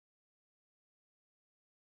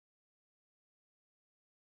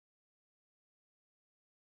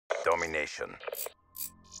Domination.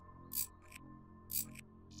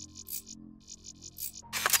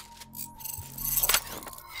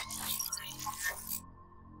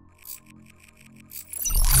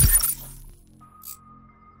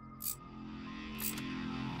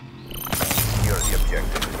 Secure the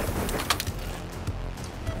objective.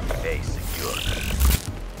 A secure.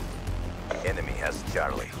 Enemy has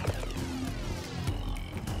Charlie.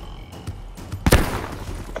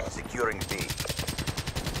 Securing B.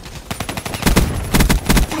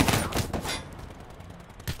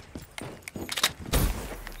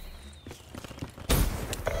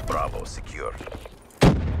 Bravo secure.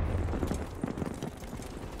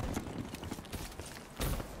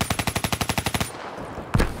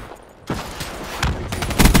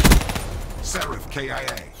 Seraph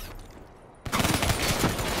KIA.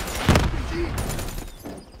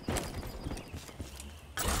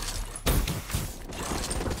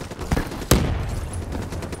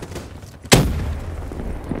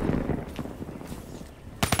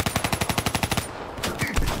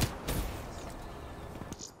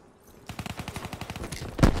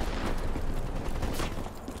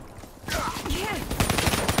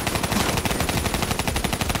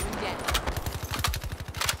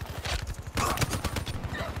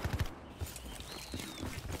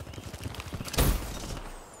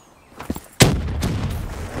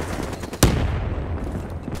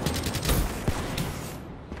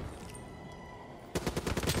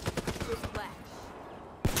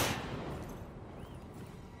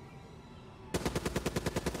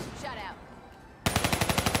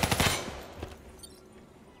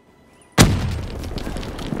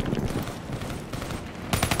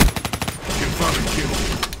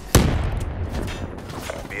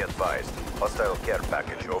 Be advised, hostile care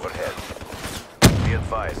package overhead. Be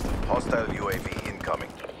advised, hostile UAV incoming.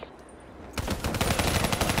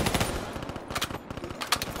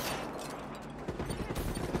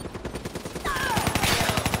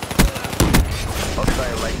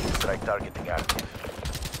 Hostile lightning strike targeting active.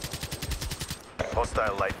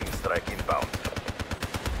 Hostile lightning strike inbound. Be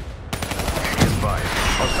advised,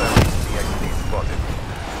 hostile DXD spotted.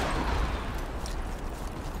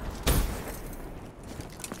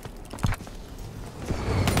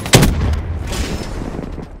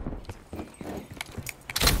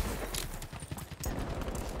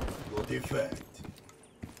 Defect.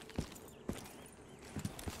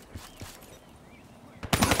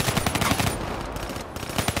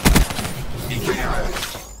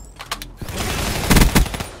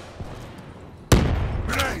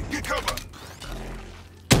 Grenade, get cover.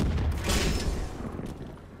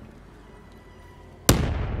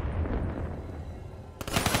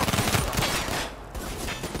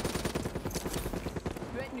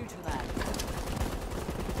 Threat neutralized.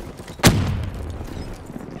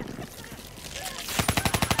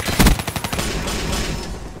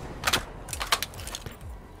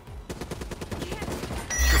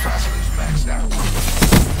 Capacity's maxed out.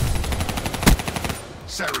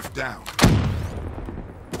 Seraph down.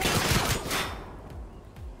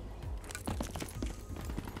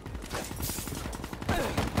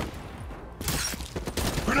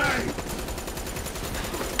 Grenade!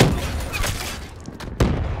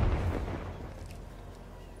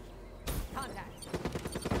 Contact.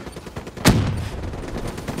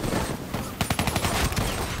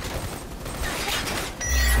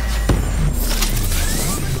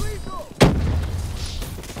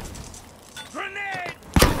 Grenade!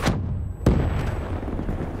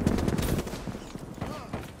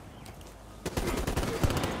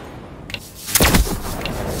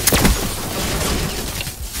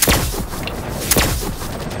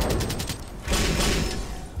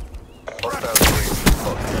 Hostile UAV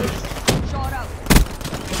spotted. Shot out.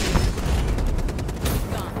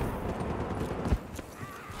 Gone.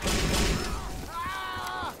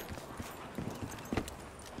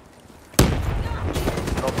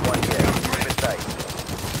 Not one yet. Keep it tight.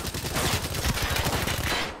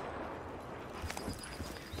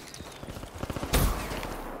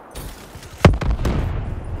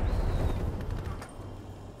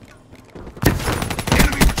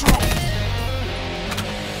 Enemy patrol!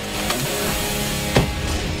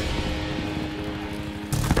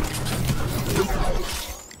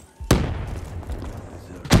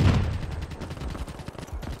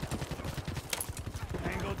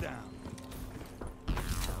 Angle down.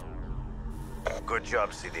 Good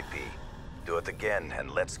job, CDP. Do it again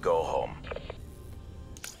and let's go home.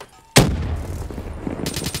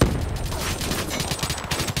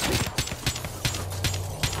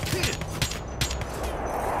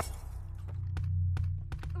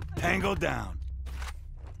 Tango down.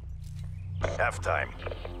 Halftime.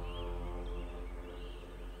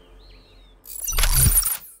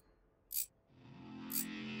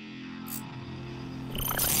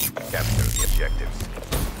 objectives.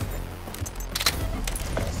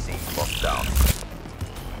 C locked down.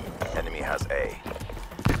 Enemy has A.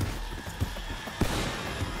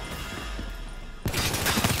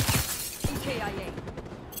 EKIA.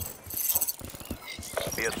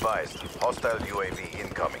 Be advised, hostile UAV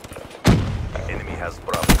incoming. Enemy has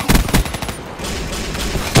Bravo.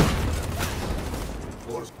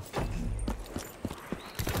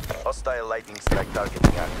 Hostile lightning strike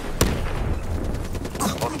targeting active.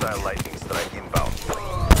 Hostile lightning strike inbound.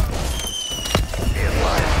 Be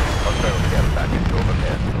advised, hostile care package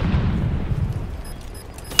overhead.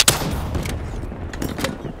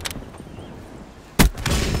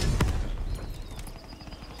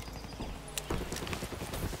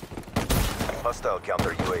 Hostile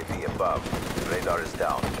counter UAV above. Radar is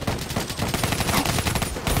down.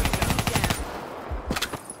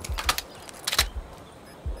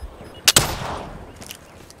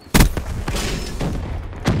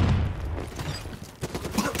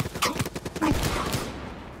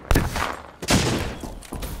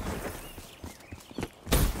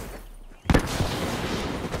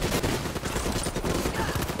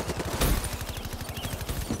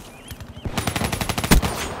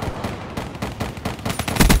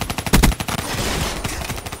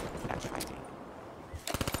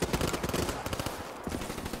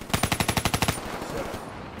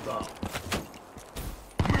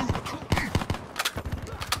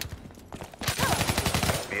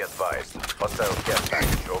 Be advised, hostile care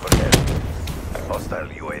package overhead. Hostile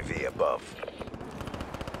UAV above.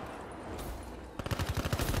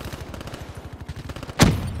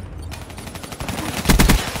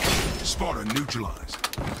 Spotter neutralized.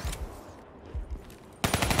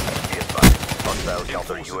 Be advised, hostile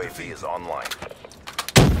counter UAV is online.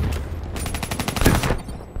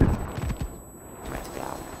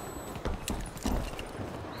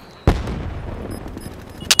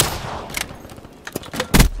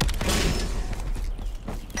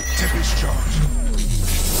 Tempest charged.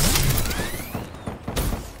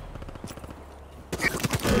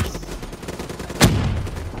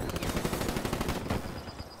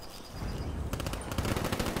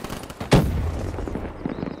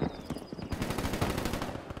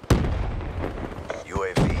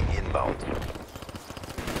 UAV inbound.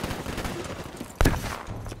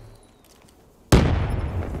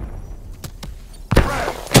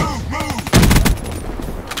 Move, move!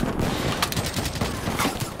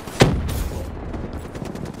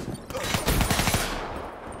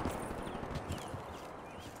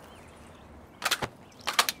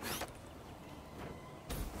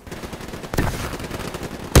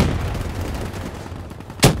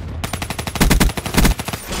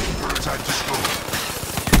 Prototype destroyed.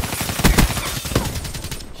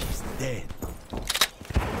 She's dead.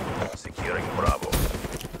 Securing Bravo.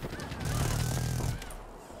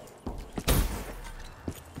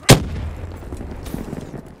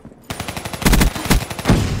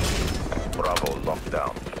 Bravo locked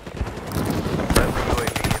down. Friendly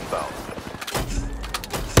UAV inbound.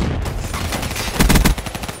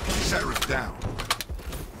 Seraph down.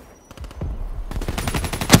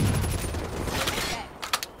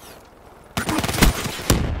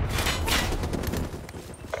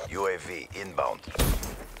 UAV inbound.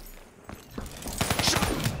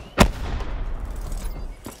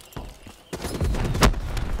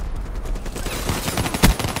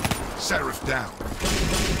 Seraph down.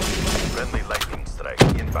 Friendly lightning strike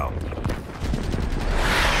inbound.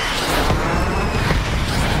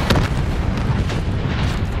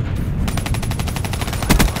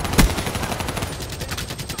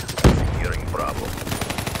 Securing Bravo.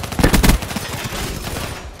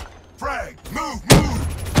 Frag! Move, move!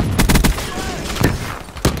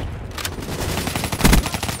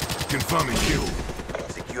 Confirming kill.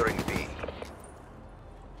 Securing B.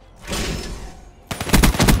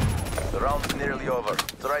 The round's nearly over.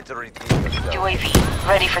 Try to redeem yourself. UAV,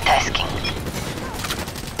 ready for tasking.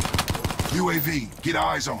 UAV, get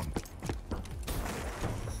eyes on.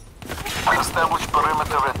 Establish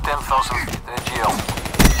perimeter at 10,000 feet. AGL.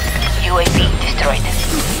 UAV destroyed.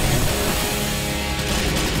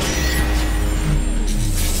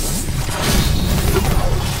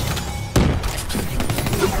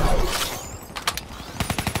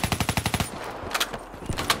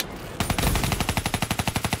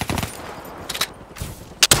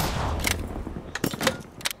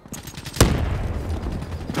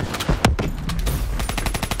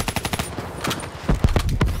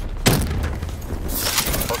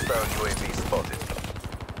 Hostile UAV spotted.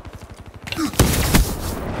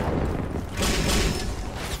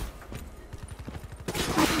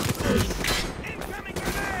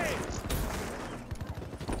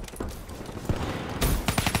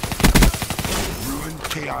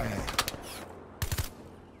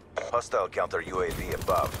 Hostile counter UAV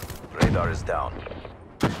above. Radar is down.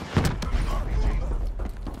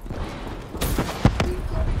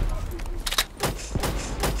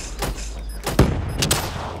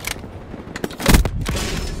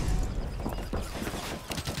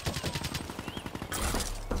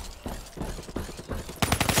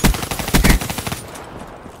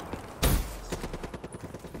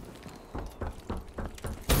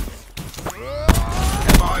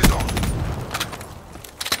 Have eyes on.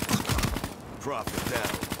 Prophet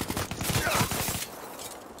down.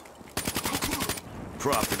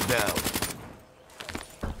 Prophet down.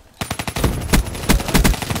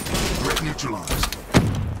 Threat neutralized.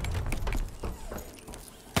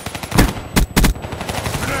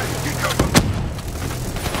 Grenade, get cover.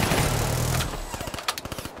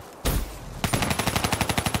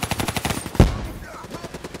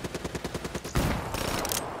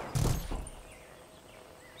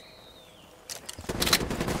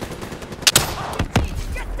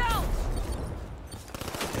 Get down!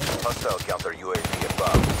 Hostile counter UAV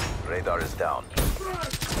above. Radar is down.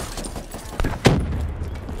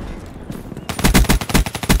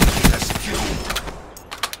 That's a kill.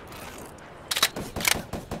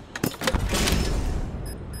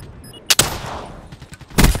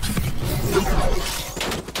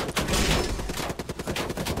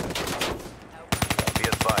 Be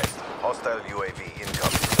advised. Hostile UAV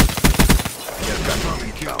incoming. Care package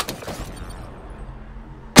Confirming kill.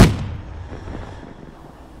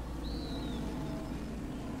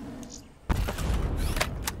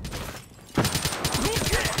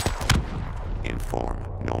 inbound. Inform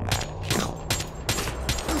Nomad kill.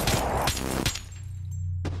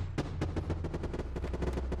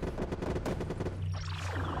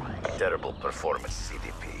 Terrible performance,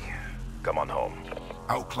 CDP. Come on home.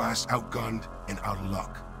 Outclassed, outgunned, and out of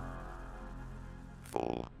luck.